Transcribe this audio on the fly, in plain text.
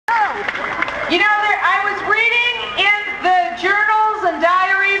You know, I was reading in the journals and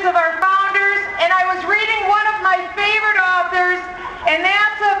diaries of our founders, and I was reading one of my favorite authors, and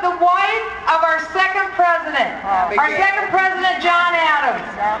that's of the wife of our second president, John Adams.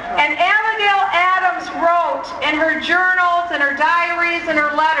 And Abigail Adams wrote in her journals and her diaries and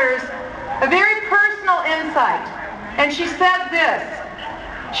her letters a very personal insight. And she said this.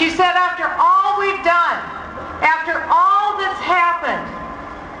 She said, after all we've done, after all that's happened,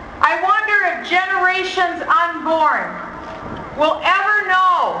 I wonder if generations unborn will ever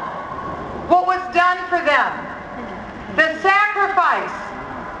know what was done for them. The sacrifice,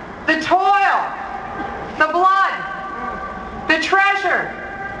 the toil, the blood, the treasure,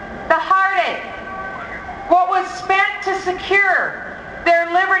 the heartache, what was spent to secure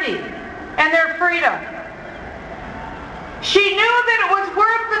their liberty and their freedom. She knew that it was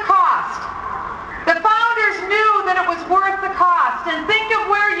worth the cost. The founders knew that it was worth the cost. And think of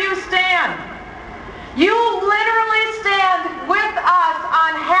where you stand. You literally stand with us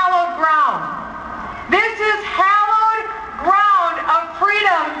on hallowed ground. This is hallowed ground of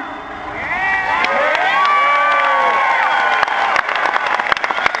freedom.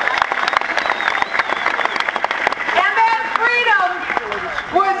 And that freedom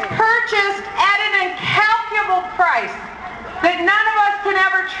was purchased at an incalculable price that none of us can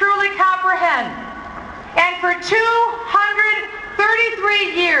ever truly comprehend. And for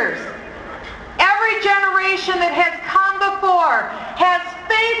 233 years, every generation that has come before has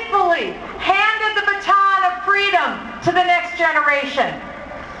faithfully handed the baton of freedom to the next generation.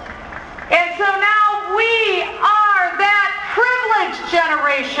 And so now we are that privileged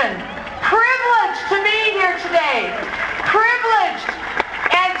generation, privileged to be here today, privileged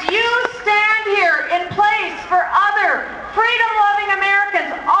as you stand here in place for other freedom-loving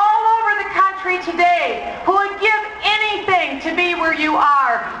Americans all over the country today who would give anything to be where you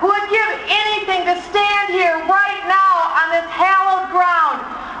are, who would give anything to stand here right now on this hallowed ground.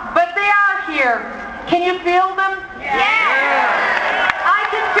 But they are here. Can you feel them? Yeah. I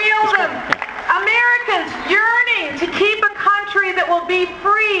can feel them. Americans yearning to keep a country that will be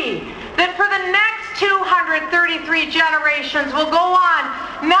free, that for the next 233 generations will go on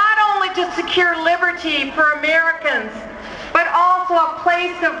not only to secure liberty for Americans, but also a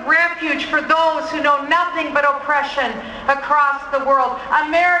place of refuge for those who know nothing but oppression across the world.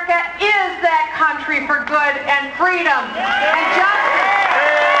 America is that country for good and freedom and justice.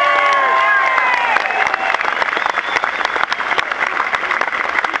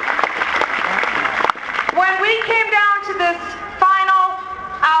 When we came down to this final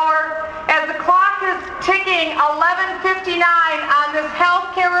hour, as the clock is ticking 11:59 on this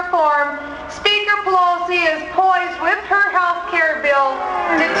health care reform, Speaker Pelosi is poised with her health care bill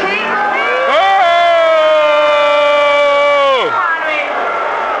to take the lead.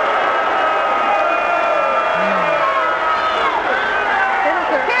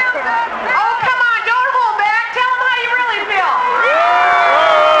 Oh, come on, don't hold back. Tell them how you really feel.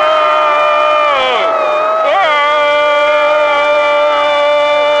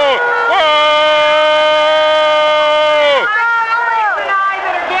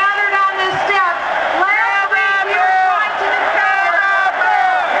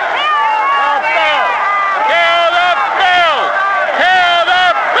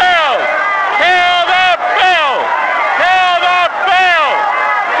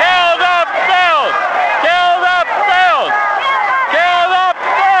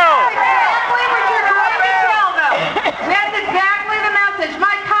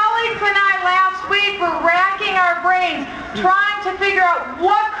 Trying to figure out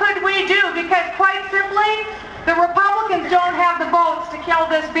what could we do, because quite simply, the Republicans don't have the votes to kill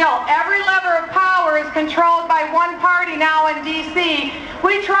this bill. Every lever of power is controlled by one party now in D.C.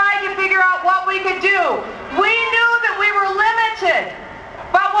 We tried to figure out what we could do. We knew that we were limited,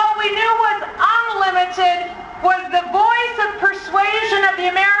 but what we knew was unlimited was the voice of persuasion of the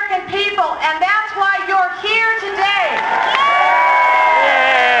American people, and that's why you're here today.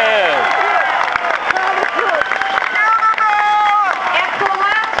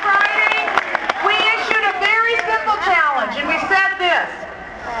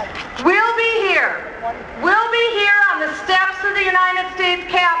 We'll be here on the steps of the United States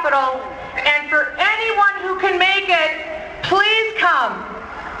Capitol, and for anyone who can make it, please come.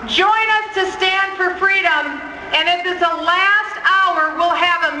 Join us to stand for freedom, and if it's the last hour, we'll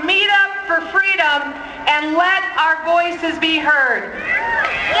have a meetup for freedom and let our voices be heard.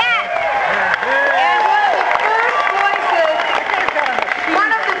 Yes! And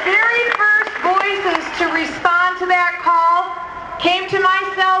one of the very first voices to respond to that call came to my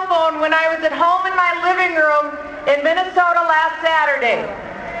cell phone when I was at home in my living room in Minnesota last Saturday.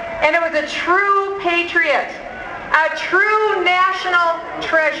 And it was a true patriot, a true national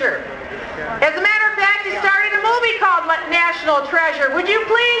treasure. As a matter of fact, he started a movie called National Treasure. Would you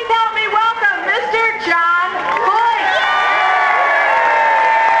please help me welcome Mr. John Boyce?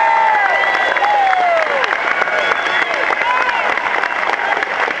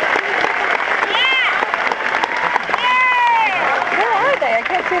 Where are they? I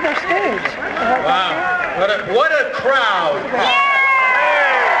can't see their stage. Wow, what a crowd.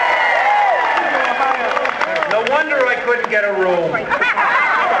 No wonder I couldn't get a room.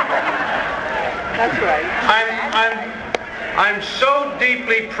 That's right. I'm so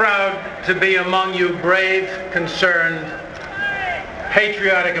deeply proud to be among you brave, concerned,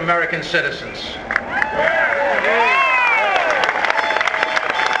 patriotic American citizens.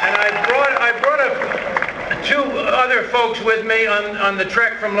 And I brought two other folks with me on the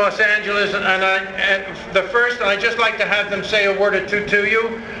trek from Los Angeles, and I'd just like to have them say a word or two to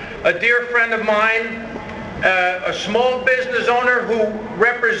you. A dear friend of mine, a small business owner who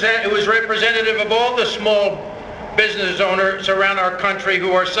was representative of all the small business owners around our country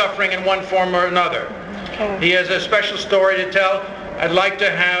who are suffering in one form or another. Okay. He has a special story to tell. I'd like to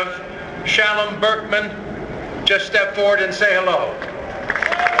have Shalom Berkman just step forward and say hello.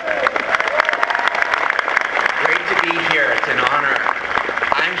 Great to be here. It's an honor.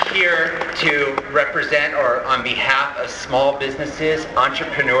 I'm here to represent, or on behalf of small businesses,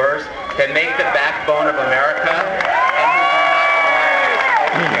 entrepreneurs that make the backbone of America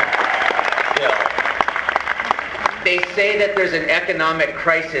and they say that there's an economic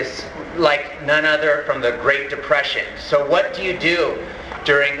crisis like none other from the Great Depression. So what do you do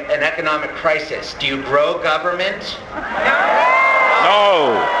during an economic crisis? Do you grow government?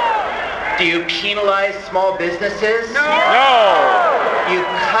 No. Do you penalize small businesses? No. You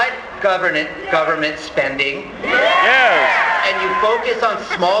cut government spending. Yes. And you focus on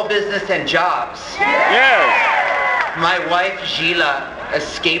small business and jobs. Yes. My wife, Gila,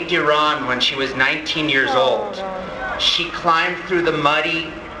 escaped Iran when she was 19 years old. She climbed through the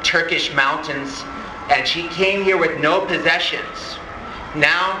muddy Turkish mountains, and she came here with no possessions.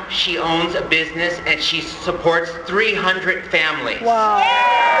 Now she owns a business, and she supports 300 families. Wow.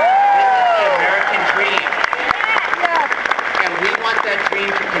 This is the American dream. And we want that dream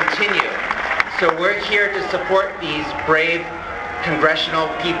to continue. So we're here to support these brave congressional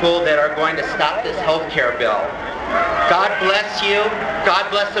people that are going to stop this health care bill. God bless you. God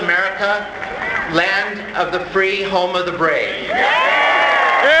bless America, land of the free, home of the brave.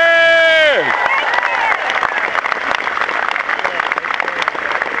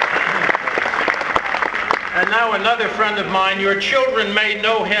 And now another friend of mine, your children may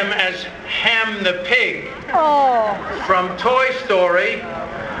know him as Ham the Pig from Toy Story.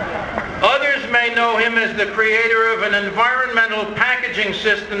 Others may know him as the creator of an environmental packaging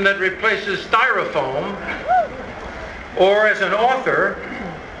system that replaces styrofoam, or as an author.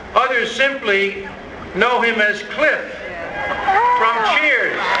 Others simply know him as Cliff from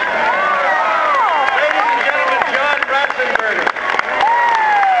Cheers. Ladies and gentlemen, John Ratzenberger.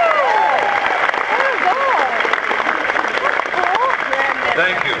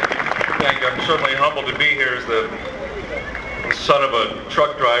 Thank you. Thank you. I'm certainly humbled to be here as the son of a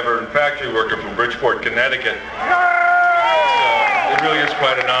truck driver and factory worker from Bridgeport, Connecticut. It really is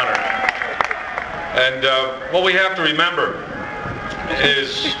quite an honor. And what we have to remember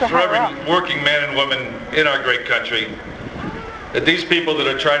is, for every working man and woman in our great country, that these people that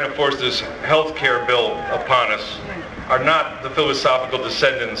are trying to force this health care bill upon us are not the philosophical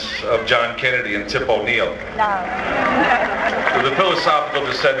descendants of John Kennedy and Tip O'Neill. They're the philosophical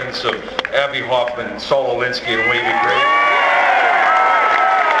descendants of Abby Hoffman, Saul Alinsky, and Wavy Gray.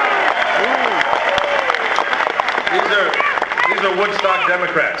 These are Woodstock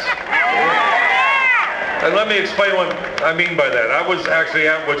Democrats. And let me explain what I mean by that. I was actually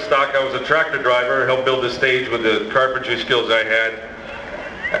at Woodstock. I was a tractor driver, helped build the stage with the carpentry skills I had.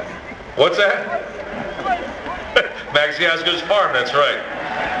 What's that? Max Yaska's farm, that's right.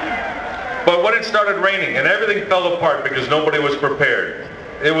 But when it started raining and everything fell apart because nobody was prepared,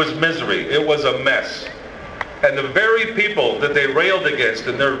 it was misery, it was a mess. And the very people that they railed against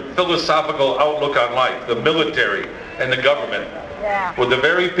in their philosophical outlook on life, the military and the government, were the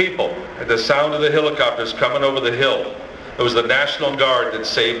very people at the sound of the helicopters coming over the hill. It was the National Guard that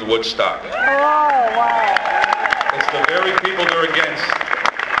saved Woodstock. It's the very people they're against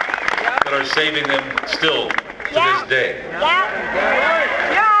that are saving them still to this day.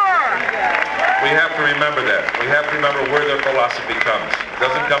 We have to remember that. We have to remember where their philosophy comes. It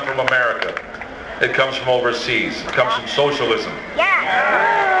doesn't come from America. It comes from overseas. It comes from socialism.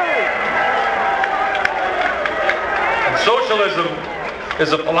 And socialism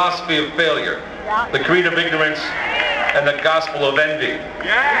is a philosophy of failure, the creed of ignorance, and the gospel of envy.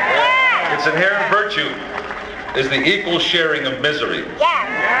 Its inherent virtue is the equal sharing of misery.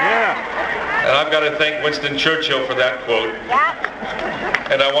 And I've got to thank Winston Churchill for that quote.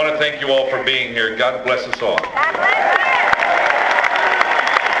 And I want to thank you all for being here. God bless us all.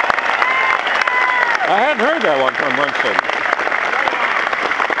 I hadn't heard that one from Winston.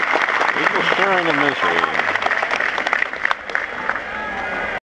 Equal sharing of misery.